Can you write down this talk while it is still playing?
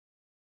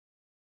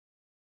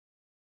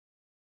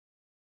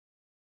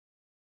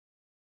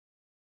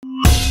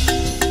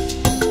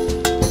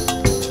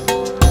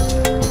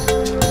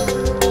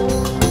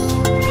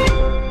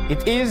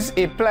It is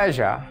a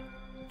pleasure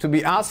to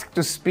be asked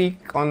to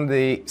speak on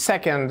the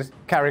second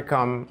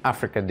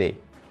CARICOM-Africa Day.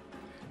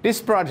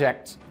 This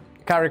project,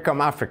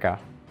 CARICOM-Africa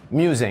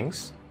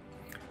Musings,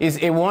 is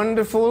a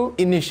wonderful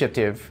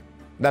initiative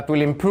that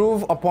will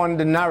improve upon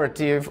the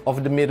narrative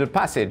of the Middle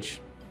Passage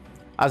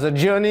as a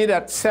journey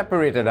that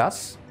separated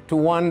us to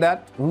one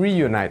that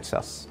reunites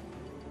us.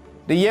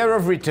 The year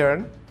of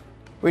return,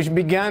 which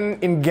began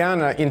in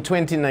Ghana in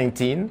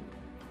 2019,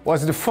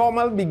 was the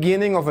formal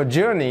beginning of a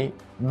journey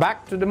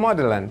back to the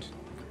motherland,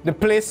 the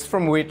place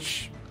from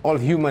which all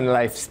human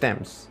life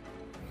stems.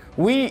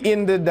 We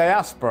in the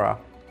diaspora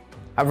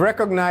have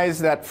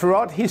recognized that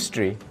throughout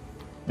history,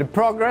 the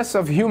progress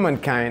of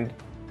humankind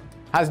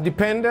has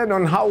depended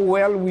on how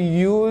well we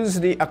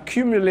use the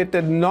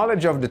accumulated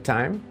knowledge of the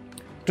time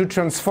to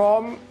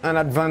transform and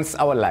advance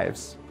our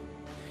lives.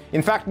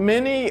 In fact,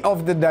 many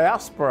of the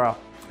diaspora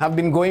have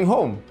been going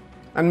home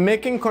and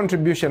making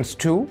contributions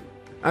to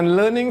and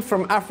learning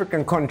from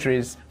African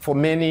countries for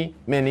many,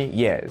 many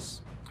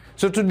years.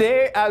 So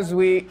today, as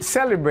we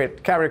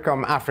celebrate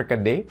CARICOM-Africa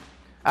Day,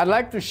 I'd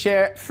like to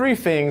share 3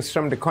 things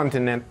from the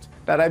continent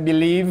that I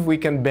believe we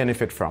can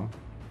benefit from.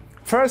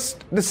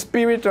 First, the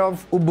spirit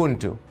of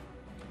Ubuntu.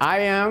 I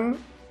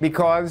am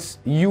because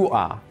you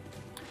are.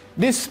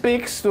 This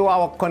speaks to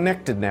our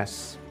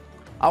connectedness,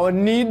 our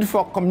need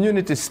for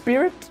community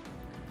spirit,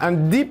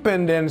 and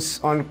dependence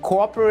on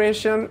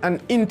cooperation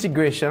and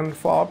integration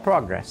for our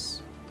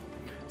progress.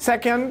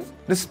 Second,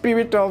 the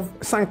spirit of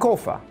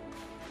Sankofa.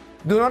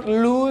 Do not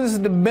lose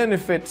the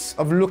benefits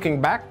of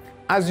looking back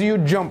as you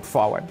jump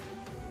forward.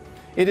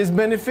 It is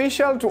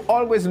beneficial to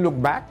always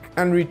look back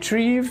and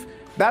retrieve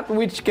that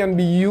which can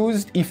be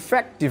used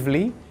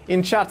effectively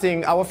in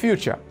charting our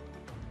future.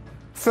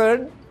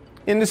 Third,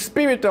 in the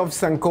spirit of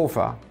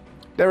Sankofa,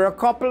 there are a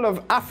couple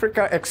of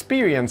Africa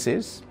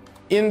experiences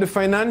in the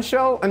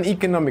financial and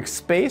economic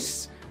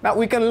space that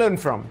we can learn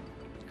from.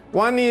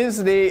 One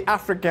is the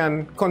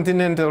African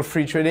Continental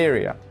Free Trade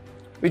Area,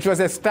 which was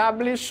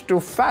established to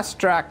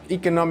fast-track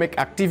economic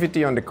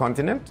activity on the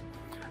continent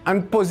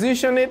and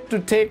position it to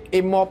take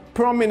a more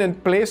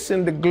prominent place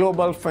in the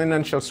global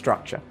financial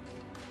structure.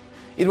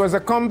 It was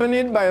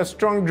accompanied by a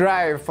strong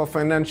drive for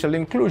financial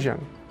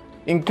inclusion,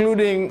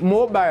 including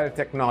mobile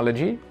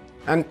technology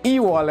and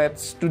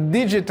e-wallets to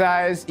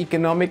digitize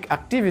economic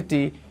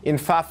activity in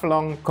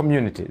far-flung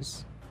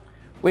communities.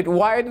 With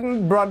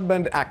widened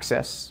broadband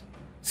access,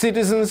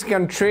 citizens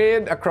can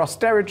trade across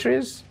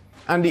territories,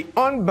 and the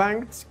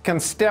unbanked can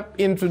step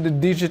into the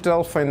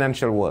digital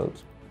financial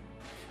world.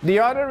 The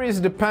other is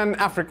the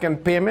Pan-African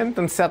Payment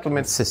and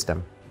Settlement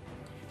System,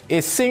 a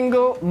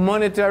single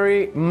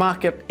monetary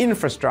market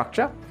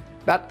infrastructure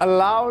that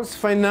allows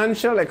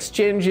financial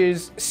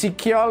exchanges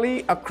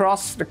securely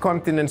across the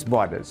continent's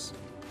borders.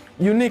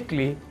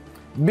 Uniquely,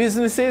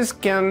 businesses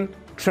can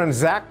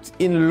transact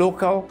in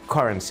local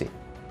currency.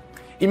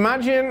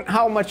 Imagine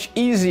how much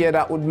easier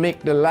that would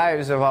make the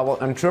lives of our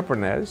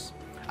entrepreneurs,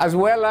 as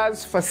well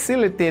as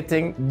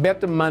facilitating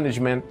better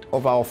management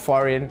of our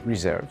foreign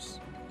reserves.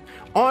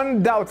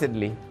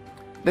 Undoubtedly,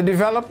 the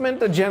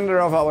development agenda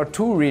of our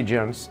 2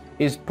 regions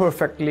is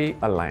perfectly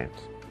aligned.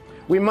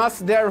 We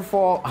must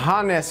therefore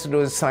harness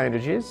those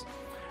synergies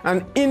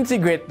and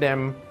integrate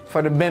them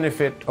for the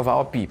benefit of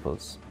our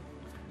peoples.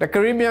 The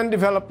Caribbean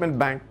Development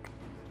Bank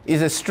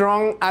is a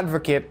strong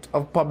advocate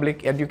of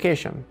public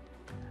education,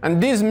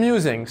 and these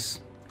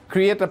musings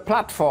create a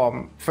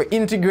platform for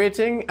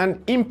integrating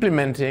and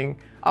implementing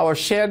our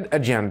shared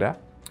agenda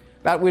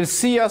that will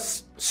see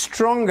us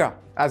stronger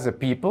as a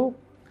people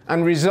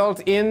and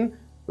result in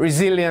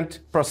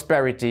resilient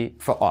prosperity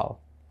for all.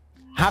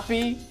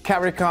 Happy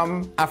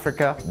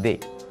CARICOM-Africa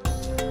Day.